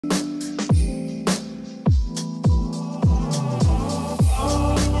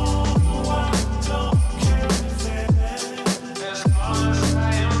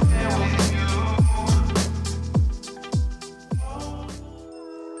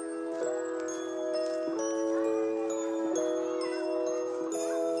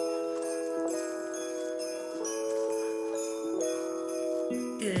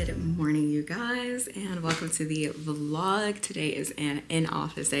Good morning, you guys, and welcome to the vlog. Today is an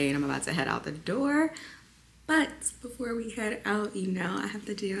in-office day and I'm about to head out the door. But before we head out, you know I have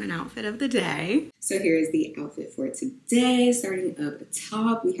to do an outfit of the day. So here is the outfit for today. Starting up at the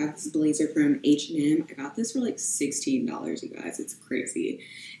top, we have this blazer from H&M. I got this for like $16, you guys. It's crazy.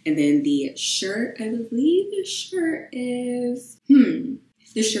 And then the shirt, I believe the shirt is,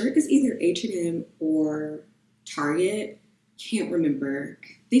 the shirt is either H&M or Target. Can't remember.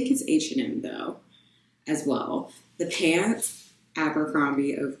 I think it's H&M though, as well. The pants,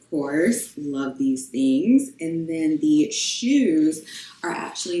 Abercrombie, of course. Love these things. And then the shoes are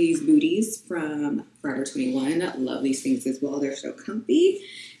actually these booties from Forever 21. Love these things as well. They're so comfy.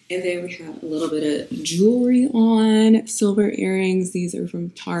 And then we have a little bit of jewelry on, silver earrings. These are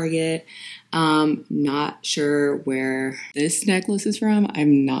from Target. Not sure where this necklace is from.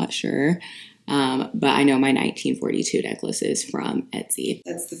 I'm not sure. But I know my 1942 necklace is from Etsy.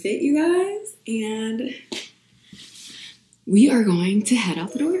 That's the fit, you guys. And we are going to head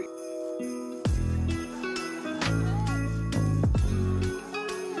out the door.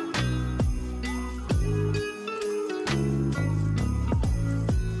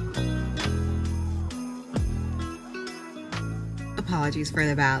 Apologies for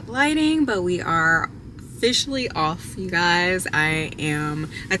the bad lighting, but we are officially off, you guys. I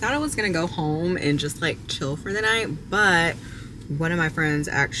thought I was gonna go home and just like chill for the night, but one of my friends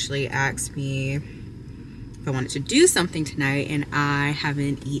actually asked me if I wanted to do something tonight, and I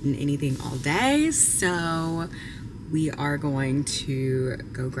haven't eaten anything all day, so we are going to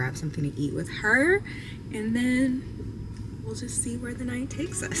go grab something to eat with her, and then we'll just see where the night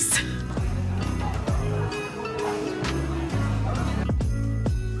takes us.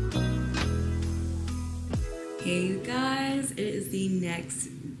 Hey you guys, it is the next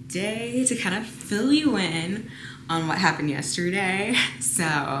day to kind of fill you in on what happened yesterday.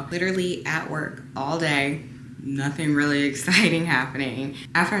 So literally at work all day, nothing really exciting happening.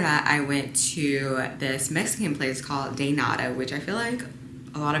 After that, I went to this Mexican place called De Nada, which I feel like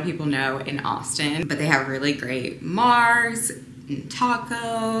a lot of people know in Austin, but they have really great Mars and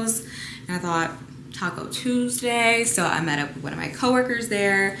tacos. And I thought, Taco Tuesday, so I met up with one of my coworkers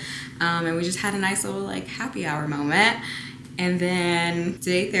there, and we just had a nice little like happy hour moment. And then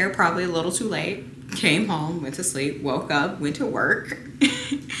stayed there probably a little too late, came home, went to sleep, woke up, went to work,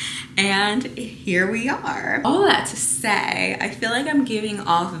 and here we are. All that to say, I feel like I'm giving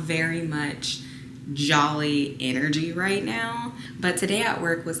off very much jolly energy right now, but today at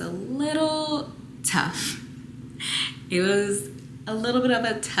work was a little tough. It was a little bit of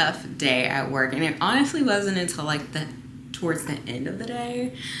a tough day at work, and it honestly wasn't until like towards the end of the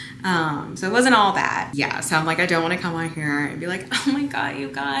day, so it wasn't all bad. Yeah, so I'm like, I don't want to come on here and be like, oh my god, you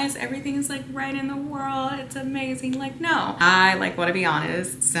guys, everything is like right in the world, it's amazing. Like, no, I like want to be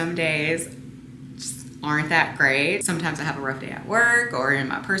honest, some days just aren't that great. Sometimes I have a rough day at work or in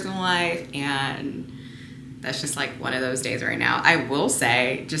my personal life, and that's just like one of those days right now. I will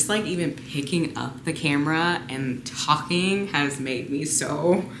say, just like even picking up the camera and talking has made me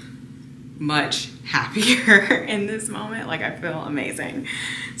so much happier in this moment. Like, I feel amazing.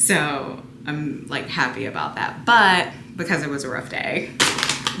 So I'm like happy about that. But because it was a rough day,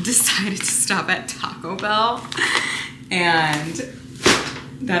 decided to stop at Taco Bell, and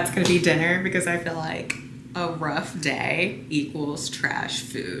that's gonna be dinner because I feel like a rough day equals trash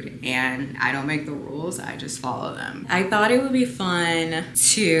food, and I don't make the rules, I just follow them. I thought it would be fun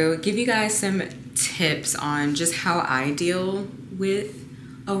to give you guys some tips on just how I deal with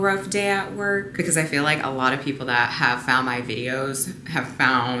a rough day at work, because I feel like a lot of people that have found my videos have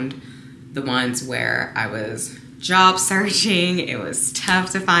found the ones where I was job searching. It was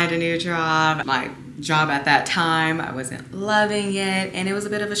tough to find a new job. My job at that time, I wasn't loving it, and it was a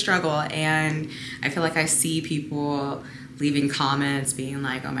bit of a struggle. And I feel like I see people leaving comments being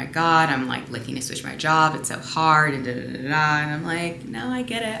like, oh my god, I'm like looking to switch my job, it's so hard, and and I'm like, no, I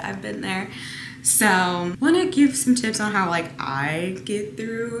get it, I've been there. So I want to give some tips on how like I get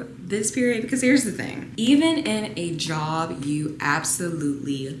through this period, because here's the thing, even in a job you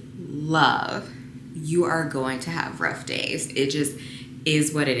absolutely love, you are going to have rough days. It just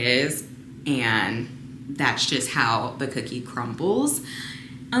is what it is, and that's just how the cookie crumbles,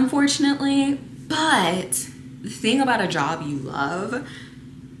 unfortunately. But the thing about a job you love,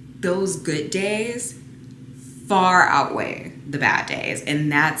 those good days far outweigh the bad days,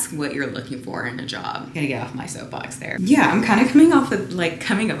 and that's what you're looking for in a job. I'm gonna get off my soapbox there. Yeah, I'm kind of coming up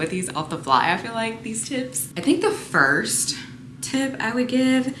with these off the fly, I feel like, these tips. I think the first tip I would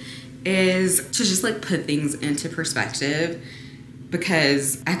give is to just like put things into perspective,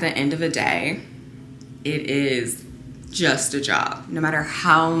 because at the end of the day, it is just a job. No matter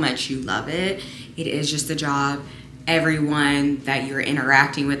how much you love it, it is just a job. Everyone that you're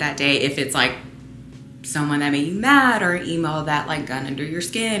interacting with that day, if it's like someone that made you mad or an email that like got under your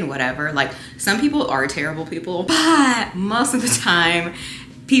skin, whatever, like some people are terrible people, but most of the time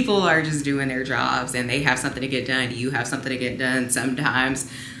people are just doing their jobs and they have something to get done. You have something to get done.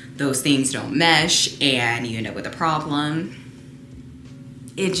 Sometimes those things don't mesh and you end up with a problem.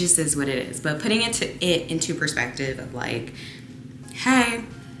 It just is what it is. But putting it into perspective of like, hey,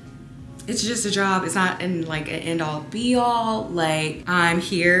 it's just a job. It's not in like an end all be all. Like, I'm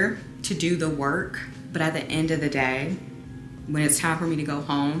here to do the work, but at the end of the day, when it's time for me to go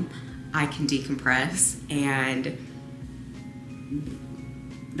home, I can decompress, and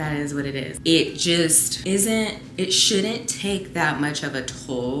that is what it is. It just isn't, it shouldn't take that much of a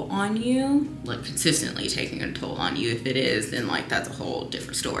toll on you, like consistently taking a toll on you. If it is, then like that's a whole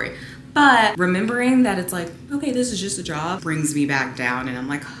different story. But remembering that it's like, okay, this is just a job, brings me back down, and I'm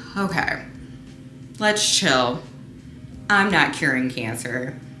like, okay, let's chill. I'm not curing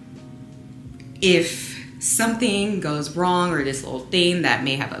cancer. If something goes wrong or this little thing that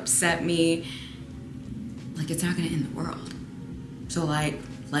may have upset me, like it's not gonna end the world. So like,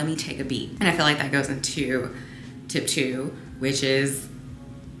 let me take a beat. And I feel like that goes into tip 2, which is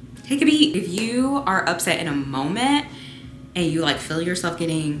take a beat. If you are upset in a moment and you like feel yourself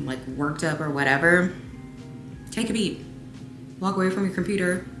getting like worked up or whatever, take a beat. Walk away from your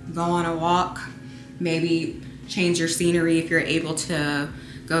computer, go on a walk, maybe change your scenery if you're able to,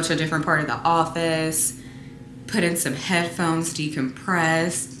 go to a different part of the office, put in some headphones,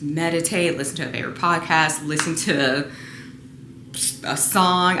 decompress, meditate, listen to a favorite podcast, listen to a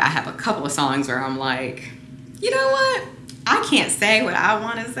song. I have a couple of songs where I'm like, you know what? I can't say what I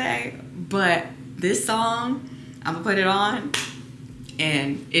want to say, but this song, I'm gonna put it on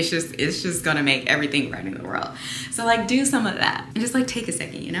and it's just gonna make everything right in the world. So like do some of that and just like take a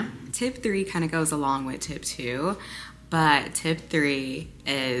second, you know? Tip 3 kind of goes along with tip 2, but tip 3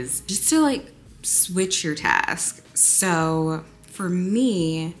 is just to like switch your task. So for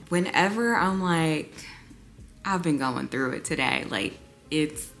me, whenever I'm like, I've been going through it today, like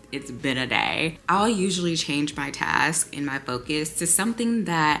it's been a day, I'll usually change my task and my focus to something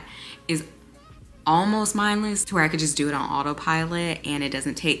that is almost mindless, to where I could just do it on autopilot and it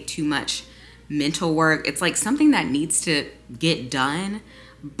doesn't take too much mental work. It's like something that needs to get done,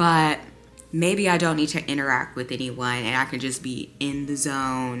 but maybe I don't need to interact with anyone and I can just be in the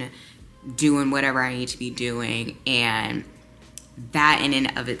zone doing whatever I need to be doing. And that in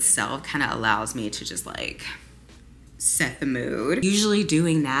and of itself kind of allows me to just like set the mood. Usually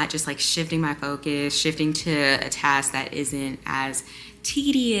doing that, just like shifting my focus, shifting to a task that isn't as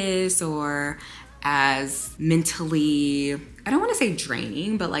tedious or as mentally, I don't want to say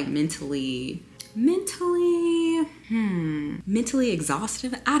draining, but like mentally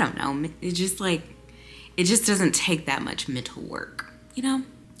exhaustive. I don't know. It just like, it just doesn't take that much mental work, you know?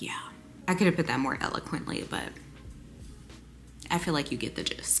 Yeah. I could have put that more eloquently, but I feel like you get the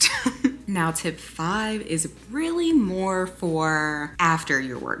gist. Now, tip 5 is really more for after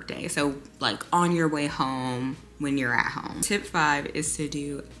your workday. So like on your way home, when you're at home. Tip 5 is to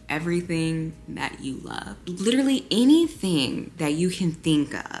do everything that you love. Literally anything that you can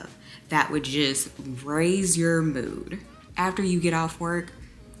think of that would just raise your mood. After you get off work,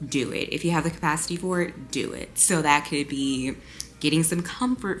 do it. If you have the capacity for it, do it. So that could be getting some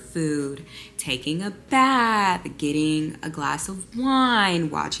comfort food, taking a bath, getting a glass of wine,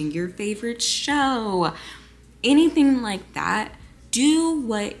 watching your favorite show, anything like that. Do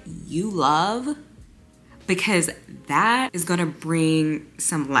what you love, because that is gonna bring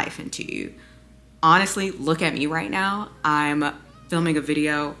some life into you. Honestly, look at me right now. I'm filming a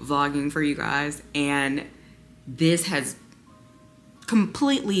video, vlogging for you guys, and this has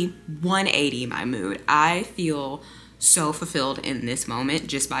completely 180 my mood. I feel so fulfilled in this moment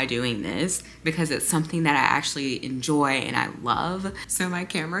just by doing this, because it's something that I actually enjoy and I love. So my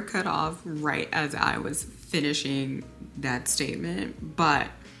camera cut off right as I was finishing that statement, but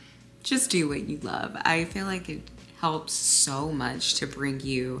just do what you love. I feel like it helps so much to bring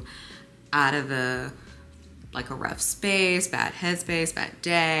you out of a rough space, bad headspace, bad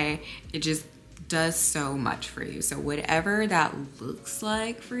day. It just does so much for you. So whatever that looks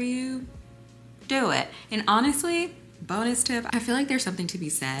like for you, do it. And honestly, bonus tip, I feel like there's something to be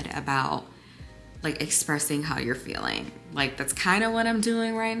said about like expressing how you're feeling. Like that's kind of what I'm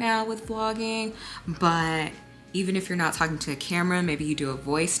doing right now with vlogging, but even if you're not talking to a camera, maybe you do a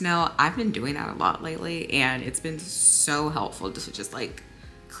voice note. I've been doing that a lot lately and it's been so helpful to just like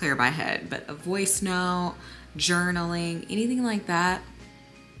clear my head. But a voice note, journaling, anything like that,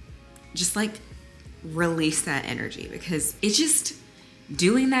 just like release that energy, because it's just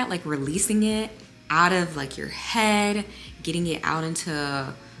doing that, like releasing it out of like your head, getting it out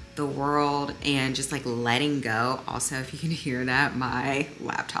into the world and just like letting go. Also, if you can hear that, my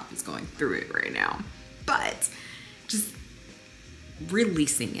laptop is going through it right now, but just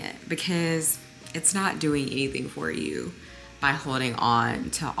releasing it, because it's not doing anything for you by holding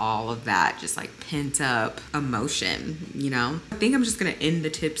on to all of that just like pent up emotion, you know? I think I'm just gonna end the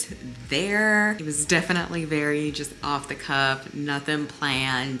tips there. It was definitely very just off the cuff, nothing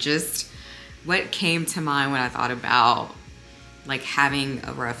planned, just what came to mind when I thought about like having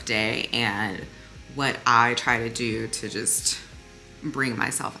a rough day and what I try to do to just bring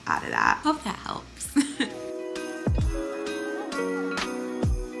myself out of that. Hope that helps.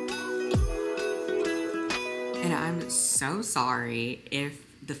 And I'm so sorry if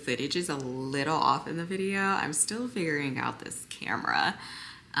the footage is a little off in the video. I'm still figuring out this camera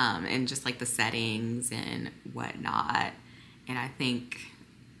and just like the settings and whatnot. And I think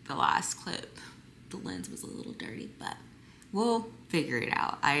the last clip, the lens was a little dirty, but we'll figure it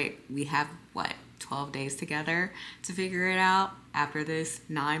out. We have what, 12 days together to figure it out. After this,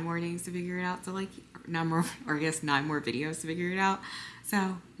 9 more days to figure it out. So like 9 more, or I guess 9 more videos to figure it out.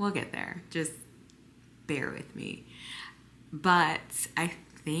 So we'll get there. Just bear with me. But I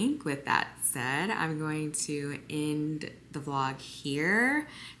think with that said, I'm going to end the vlog here.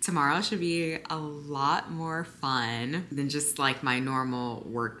 Tomorrow should be a lot more fun than just like my normal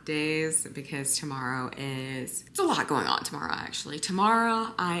work days, because tomorrow it's a lot going on tomorrow actually.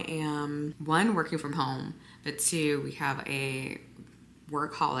 Tomorrow I am 1, working from home, but 2, we have a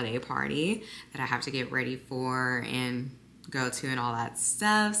work holiday party that I have to get ready for and go to and all that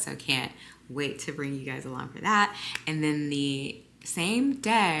stuff. So can't wait to bring you guys along for that. And then the same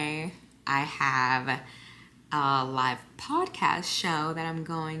day I have a live podcast show that I'm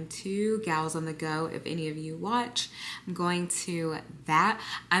going to, Gals on the Go, if any of you watch. I'm going to that.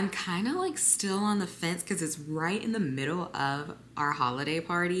 I'm kind of like still on the fence because it's right in the middle of our holiday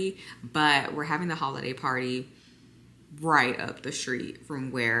party, but we're having the holiday party right up the street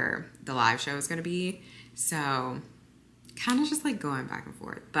from where the live show is going to be. So kind of just like going back and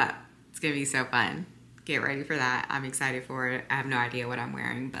forth, but it's going to be so fun. Get ready for that. I'm excited for it. I have no idea what I'm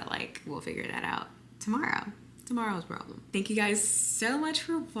wearing, but like we'll figure that out tomorrow. Tomorrow's problem. Thank you guys so much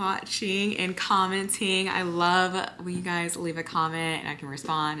for watching and commenting. I love when you guys leave a comment and I can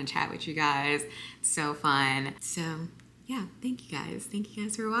respond and chat with you guys. It's so fun. So yeah, thank you guys. Thank you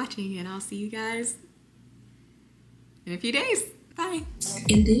guys for watching, and I'll see you guys in a few days. Bye.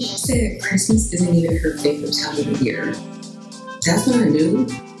 And then she said Christmas isn't even her favorite time of the year. That's not her new.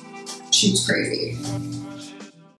 She was crazy.